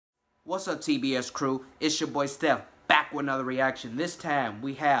What's up, TBS crew? It's your boy Steph, back with another reaction. This time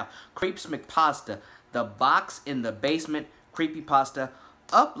we have Creepypasta, the box in the basement Creepypasta,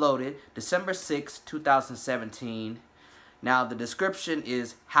 uploaded December 6, 2017. Now the description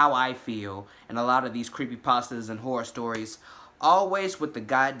is how I feel, and a lot of these creepypastas and horror stories, always with the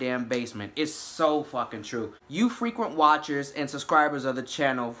goddamn basement. It's so fucking true. You frequent watchers and subscribers of the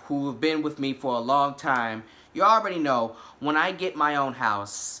channel who have been with me for a long time, you already know when I get my own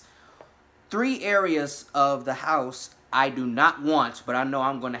house, 3 areas of the house I do not want, but I know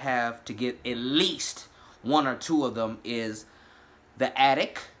I'm going to have to get at least 1 or 2 of them is the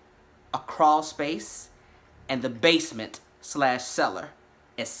attic, a crawl space, and the basement/cellar.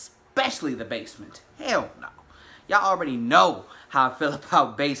 Especially the basement. Hell no. Y'all already know how I feel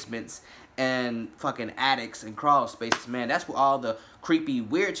about basements and fucking attics and crawl spaces, man. That's where all the creepy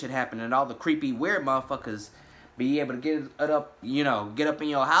weird shit happen, and all the creepy weird motherfuckers be able to get it up, you know, get up in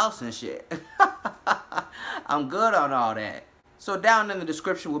your house and shit. I'm good on all that. So down in the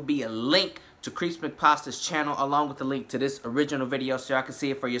description will be a link to Creepypasta's channel, along with the link to this original video so y'all can see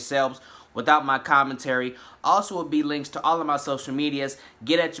it for yourselves without my commentary. Also will be links to all of my social medias.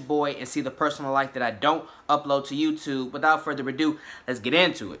 Get at your boy and see the personal life that I don't upload to YouTube. Without further ado, let's get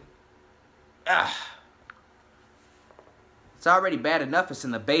into it. It's already bad enough it's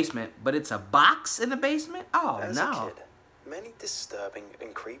in the basement, but it's a box in the basement? Oh, no. As a kid, many disturbing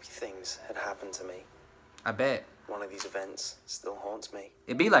and creepy things had happened to me. I bet. One of these events still haunts me.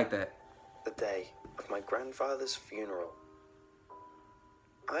 It be like that. The day of my grandfather's funeral.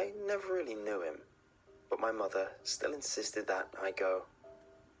 I never really knew him, but my mother still insisted that I go.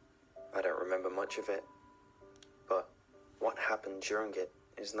 I don't remember much of it, but what happened during it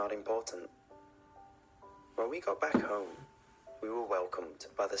is not important. When we got back home, we were welcomed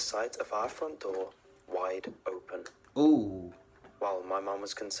by the sight of our front door wide open. Ooh. While my mom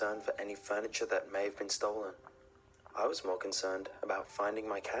was concerned for any furniture that may have been stolen, I was more concerned about finding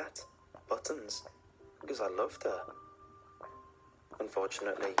my cat, Buttons, because I loved her.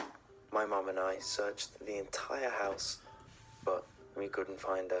 Unfortunately, my mom and I searched the entire house, but we couldn't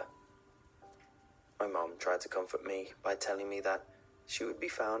find her. My mom tried to comfort me by telling me that she would be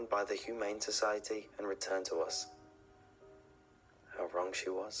found by the Humane Society and returned to us. How wrong she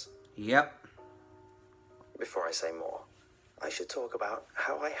was. Yep. Before I say more, I should talk about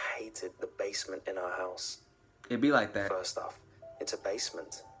how I hated the basement in our house. It'd be like that. First off, it's a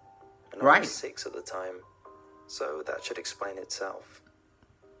basement. And I Right. was 6 at the time, so that should explain itself.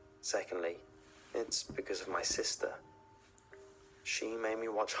 Secondly, it's because of my sister. She made me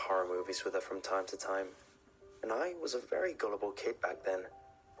watch horror movies with her from time to time, and I was a very gullible kid back then.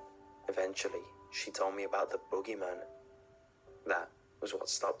 Eventually, she told me about the boogeyman. That was what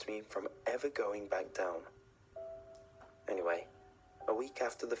stopped me from ever going back down. Anyway, a week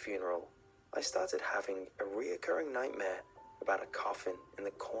after the funeral, I started having a reoccurring nightmare about a coffin in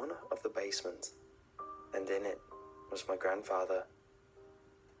the corner of the basement, and in it was my grandfather.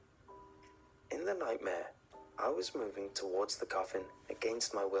 In the nightmare, I was moving towards the coffin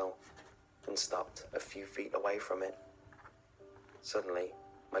against my will and stopped a few feet away from it. Suddenly,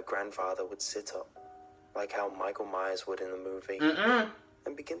 my grandfather would sit up, like how Michael Myers would in the movie,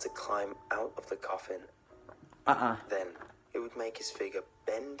 and begin to climb out of the coffin. Then, it would make his figure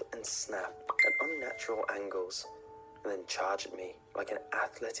bend and snap at unnatural angles, and then charge at me like an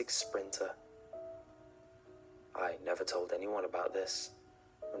athletic sprinter. I never told anyone about this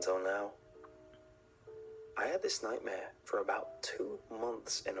until now. I had this nightmare for about 2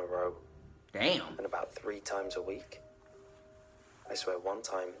 months in a row. Damn. And about 3 times a week. I swear one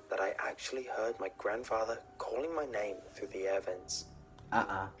time that I actually heard my grandfather calling my name through the air vents.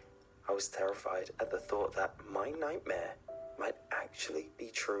 I was terrified at the thought that my nightmare might actually be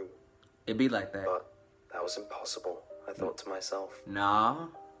true. It'd be like that. But that was impossible, I thought to myself. Nah.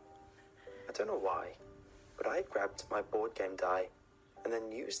 I don't know why, but I grabbed my board game die and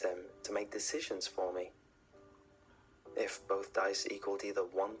then used them to make decisions for me. If both dice equaled either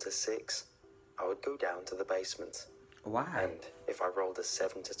 1 to 6, I would go down to the basement. Why? And if I rolled a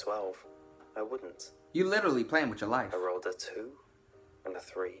 7 to 12, I wouldn't. You literally playing with your life. I rolled a 2 and a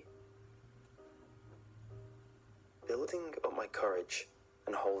 3. Building up my courage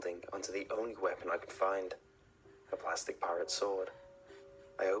and holding onto the only weapon I could find, a plastic pirate sword,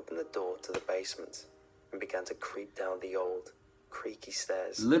 I opened the door to the basement and began to creep down the old, creaky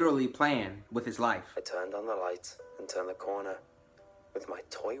stairs. Literally playing with his life. I turned on the light and turned the corner, with my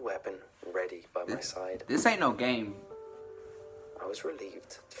toy weapon ready by my side. This ain't no game. I was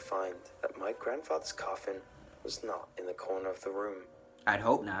relieved to find that my grandfather's coffin was not in the corner of the room. I'd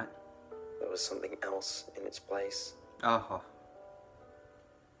hope not. There was something else in its place. Oh.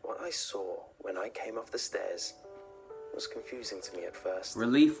 What I saw when I came off the stairs was confusing to me at first.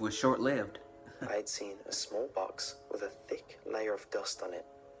 Relief was short-lived. I had seen a small box with a thick layer of dust on it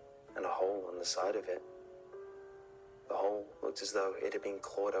and a hole on the side of it. The hole looked as though it had been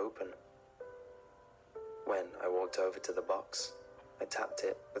clawed open. When I walked over to the box, I tapped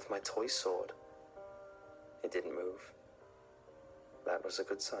it with my toy sword. It didn't move. That was a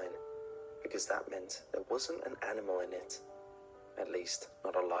good sign, because that meant there wasn't an animal in it, at least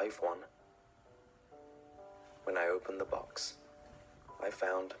not a live one. When I opened the box, I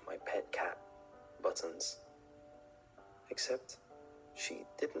found my pet cat, Buttons. Except she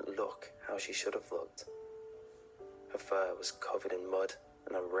didn't look how she should have looked. Her fur was covered in mud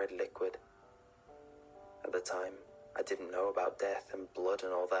and a red liquid. At the time, I didn't know about death and blood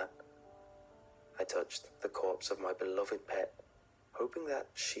and all that. I touched the corpse of my beloved pet, hoping that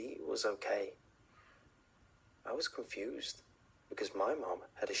she was okay. I was confused, because my mom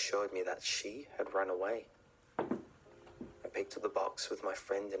had assured me that she had run away. I picked up the box with my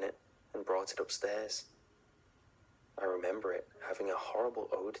friend in it and brought it upstairs. I remember it having a horrible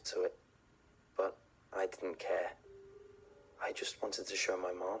odor to it, but I didn't care. I just wanted to show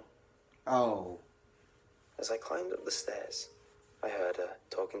my mom. Oh. As I climbed up the stairs, I heard her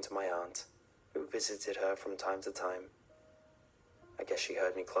talking to my aunt, who visited her from time to time. I guess she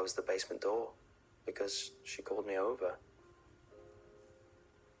heard me close the basement door, because she called me over.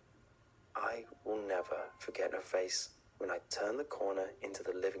 I will never forget her face when I turned the corner into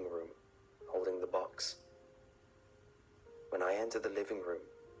the living room, holding the box. When I entered the living room,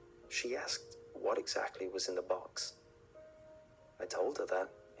 she asked what exactly was in the box. I told her that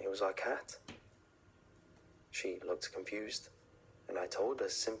it was our cat. She looked confused, and I told her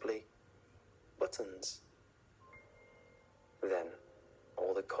simply, Buttons. Then,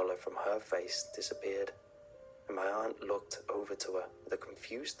 all the colour from her face disappeared, and my aunt looked over to her with a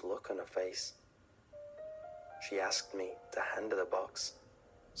confused look on her face. She asked me to hand her the box,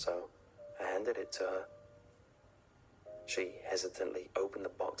 so I handed it to her. She hesitantly opened the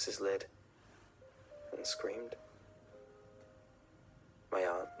box's lid and screamed. My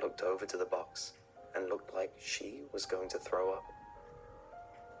aunt looked over to the box and looked like she was going to throw up.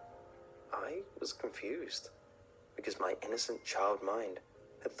 I was confused, because my innocent child mind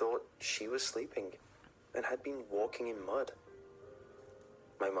had thought she was sleeping and had been walking in mud.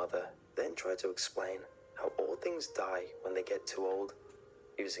 My mother then tried to explain how all things die when they get too old,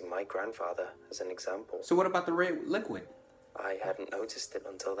 using my grandfather as an example. So what about the red liquid? I hadn't noticed it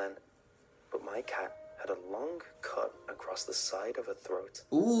until then, but my cat had a long cut across the side of her throat.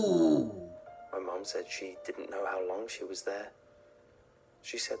 Ooh. My mom said she didn't know how long she was there.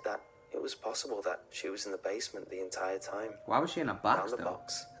 She said that it was possible that she was in the basement the entire time. Why was she in a box, Found the though?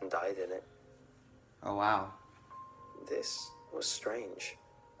 box and died in it. Oh, wow. This was strange.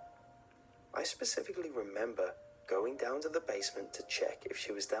 I specifically remember going down to the basement to check if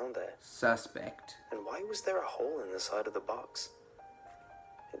she was down there. Suspect. And why was there a hole in the side of the box?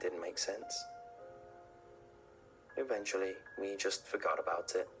 It didn't make sense. Eventually, we just forgot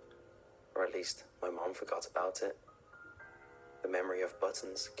about it. Or at least, my mom forgot about it. The memory of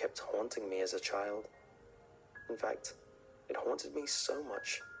Buttons kept haunting me as a child. In fact, it haunted me so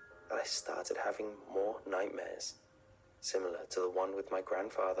much that I started having more nightmares, similar to the one with my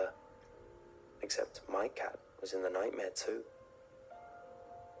grandfather. Except my cat was in the nightmare too.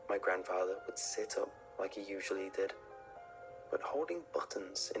 My grandfather would sit up like he usually did, but holding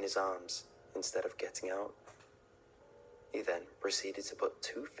Buttons in his arms instead of getting out. He then proceeded to put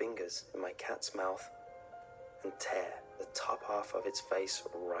 2 fingers in my cat's mouth and tear the top half of its face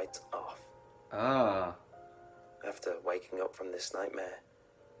right off. After waking up from this nightmare,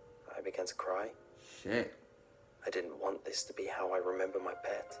 I began to cry. Shit. I didn't want this to be how I remember my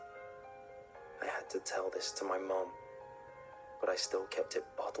pet. I had to tell this to my mom, but I still kept it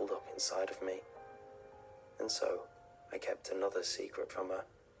bottled up inside of me. And so, I kept another secret from her.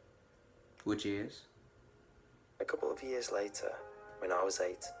 Which is? A couple of years later, when I was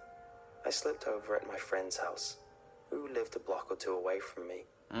 8, I slept over at my friend's house, who lived a block or 2 away from me.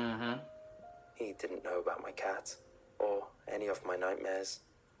 Mm-hmm. He didn't know about my cat, or any of my nightmares.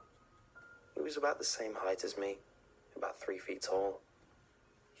 He was about the same height as me, about 3 feet tall.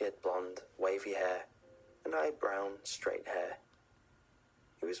 He had blonde, wavy hair, and I had brown, straight hair.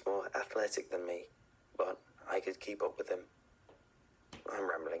 He was more athletic than me, but I could keep up with him. I'm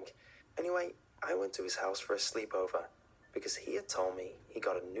rambling. Anyway, I went to his house for a sleepover, because he had told me he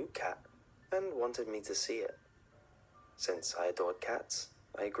got a new cat and wanted me to see it. Since I adored cats,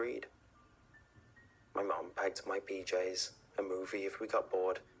 I agreed. My mom packed my PJs, a movie if we got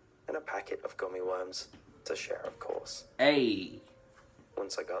bored, and a packet of gummy worms, to share of course. Hey.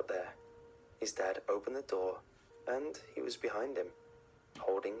 Once I got there, his dad opened the door and he was behind him,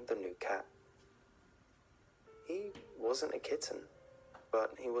 holding the new cat. He wasn't a kitten,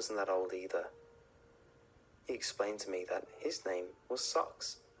 but he wasn't that old either. He explained to me that his name was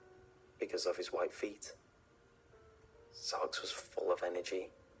Socks, because of his white feet. Socks was full of energy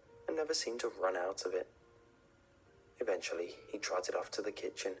and never seemed to run out of it. Eventually, he trotted off to the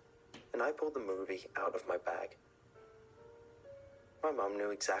kitchen, and I pulled the movie out of my bag. My mum knew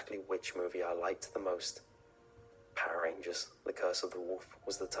exactly which movie I liked the most. Power Rangers, The Curse of the Wolf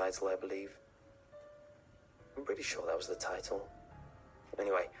was the title, I believe. I'm pretty sure that was the title.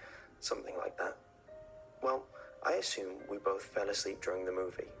 Anyway, something like that. Well, I assume we both fell asleep during the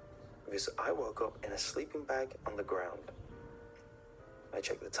movie, because I woke up in a sleeping bag on the ground. I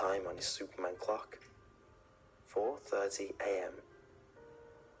checked the time on his Superman clock. 4:30 a.m.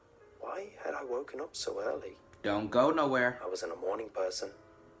 Why had I woken up so early? Don't go nowhere. I wasn't a morning person,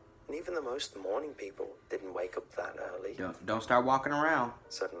 and even the most morning people didn't wake up that early. Don't start walking around.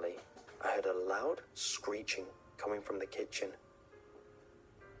 Suddenly, I heard a loud screeching coming from the kitchen.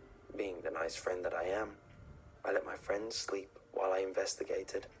 Being the nice friend that I am, I let my friend sleep while I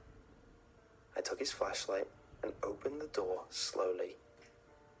investigated. I took his flashlight and opened the door slowly.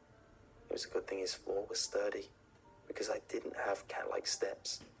 It was a good thing his floor was sturdy, because I didn't have cat-like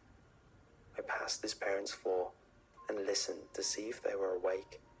steps. I passed his parents' floor and listened to see if they were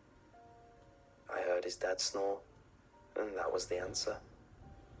awake. I heard his dad snore, and that was the answer.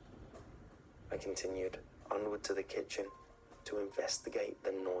 I continued onward to the kitchen to investigate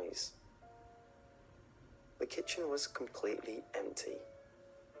the noise. The kitchen was completely empty.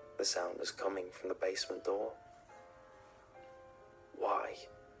 The sound was coming from the basement door. Why?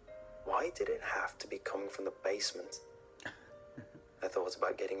 Why did it have to be coming from the basement? I thought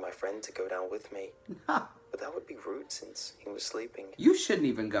about getting my friend to go down with me, but that would be rude since he was sleeping. You shouldn't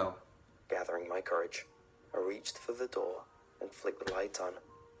even go. Gathering my courage, I reached for the door and flicked the light on.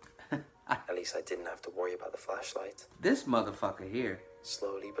 At least I didn't have to worry about the flashlight. This motherfucker here.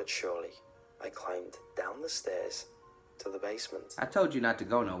 Slowly but surely, I climbed down the stairs to the basement. I told you not to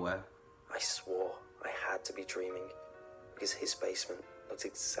go nowhere. I swore I had to be dreaming, because his basement looked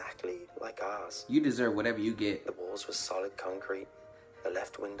exactly like ours. You deserve whatever you get. The walls were solid concrete. The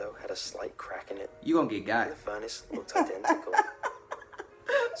left window had a slight crack in it. You gonna get got. And the furnace looked identical.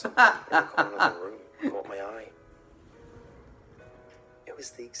 Something in the corner of the room caught my eye. It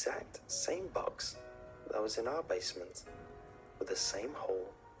was the exact same box that was in our basement, with the same hole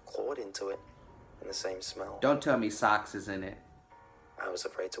clawed into it and the same smell. Don't tell me Socks is in it. I was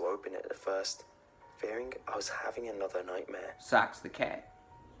afraid to open it at first, fearing I was having another nightmare. Socks the cat.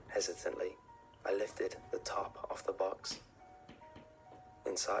 Hesitantly, I lifted the top off the box.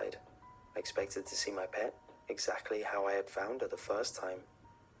 Inside, I expected to see my pet exactly how I had found her the first time.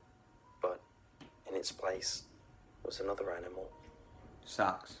 But in its place was another animal.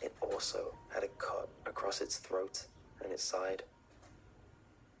 Socks. It also had a cut across its throat and its side.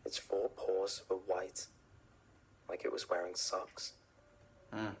 Its 4 paws were white, like it was wearing socks.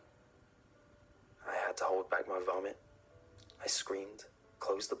 I had to hold back my vomit. I screamed,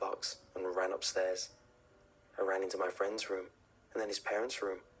 closed the box, and ran upstairs. I ran into my friend's room, and then his parents'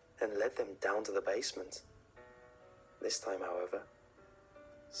 room, and led them down to the basement. This time, however,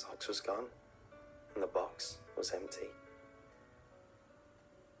 Socks was gone, and the box was empty.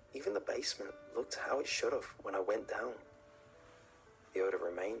 Even the basement looked how it should have when I went down. The odor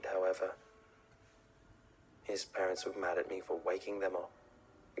remained, however. His parents were mad at me for waking them up,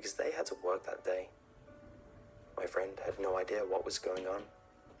 because they had to work that day. My friend had no idea what was going on,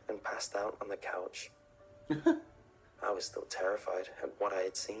 and passed out on the couch. I was still terrified at what I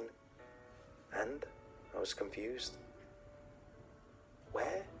had seen, and I was confused.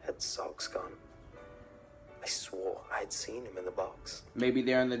 Where had Socks gone? I swore I had seen him in the box. Maybe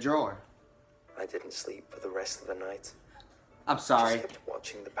they're in the drawer. I didn't sleep for the rest of the night. I'm sorry. I just kept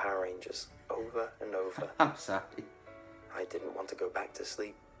watching the Power Rangers over and over. I'm sorry. I didn't want to go back to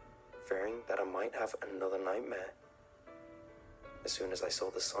sleep, fearing that I might have another nightmare. As soon as I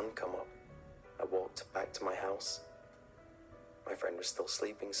saw the sun come up, I walked back to my house. My friend was still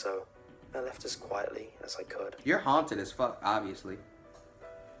sleeping, so I left as quietly as I could. You're haunted as fuck, obviously.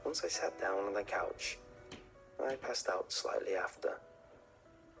 Once I sat down on the couch, I passed out slightly after.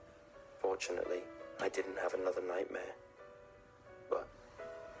 Fortunately, I didn't have another nightmare. But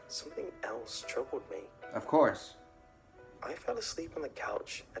something else troubled me. Of course. I fell asleep on the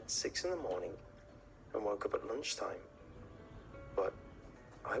couch at 6 in the morning and woke up at lunchtime. But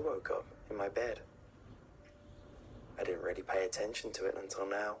I woke up in my bed. I didn't really pay attention to it until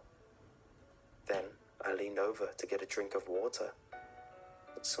now. Then I leaned over to get a drink of water.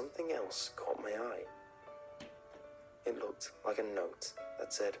 but something else caught my eye. It looked like a note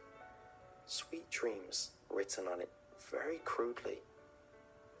that said, "Sweet dreams," written on it very crudely,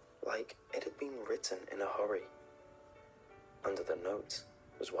 like it had been written in a hurry. Under the note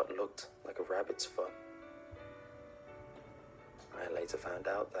was what looked like a rabbit's foot. I later found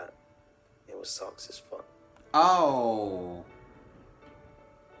out that it was Socks's foot. Oh.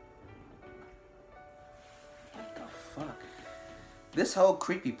 What the fuck? This whole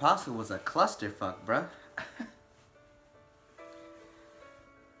creepypasta was a clusterfuck, bruh.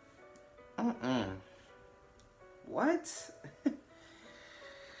 What?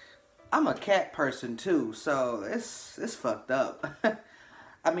 I'm a cat person too, so it's fucked up.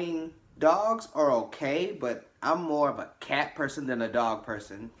 I mean, dogs are okay, but I'm more of a cat person than a dog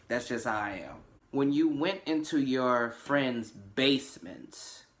person. That's just how I am. When you went into your friend's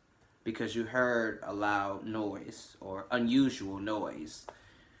basement because you heard a loud noise or unusual noise,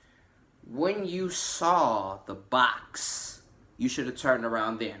 when you saw the box, you should have turned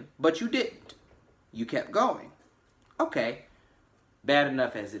around then, but you didn't. You kept going. Okay, bad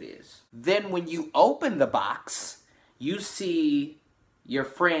enough as it is. Then when you open the box, you see your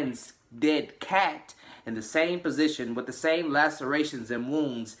friend's dead cat in the same position with the same lacerations and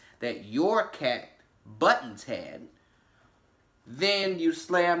wounds that your cat, Buttons, had. Then you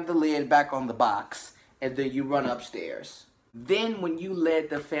slam the lid back on the box and then you run upstairs. Then when you led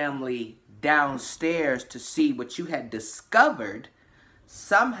the family downstairs to see what you had discovered,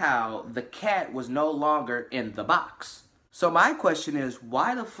 somehow the cat was no longer in the box. So my question is,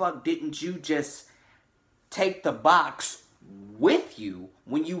 why the fuck didn't you just take the box with you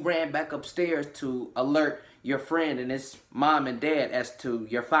when you ran back upstairs to alert your friend and his mom and dad as to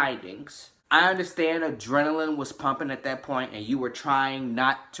your findings? I understand adrenaline was pumping at that point and you were trying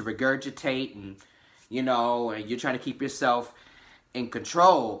not to regurgitate and, you know, and you're trying to keep yourself in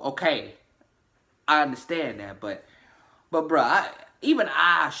control. Okay, I understand that, but bruh, even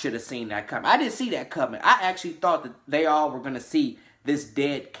I should have seen that coming. I didn't see that coming. I actually thought that they all were going to see this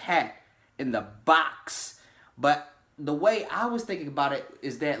dead cat in the box. But the way I was thinking about it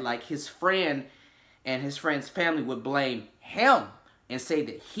is that, like, his friend and his friend's family would blame him and say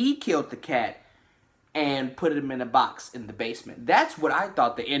that he killed the cat and put him in a box in the basement. That's what I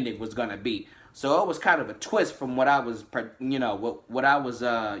thought the ending was going to be. So it was kind of a twist from what I was, you know, what I was,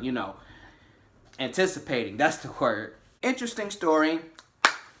 you know, anticipating. That's the word. Interesting story.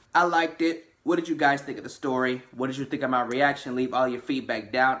 I liked it. What did you guys think of the story? What did you think of my reaction? Leave all your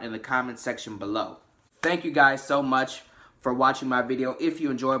feedback down in the comment section below. Thank you guys so much for watching my video. If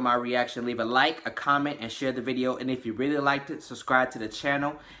you enjoyed my reaction, leave a like, a comment, and share the video. And if you really liked it, subscribe to the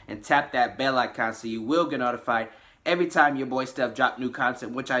channel and tap that bell icon so you will get notified every time your boy Steph drop new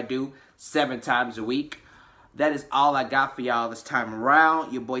content, which I do 7 times a week. That is all I got for y'all this time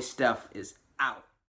around. Your boy Steph is out.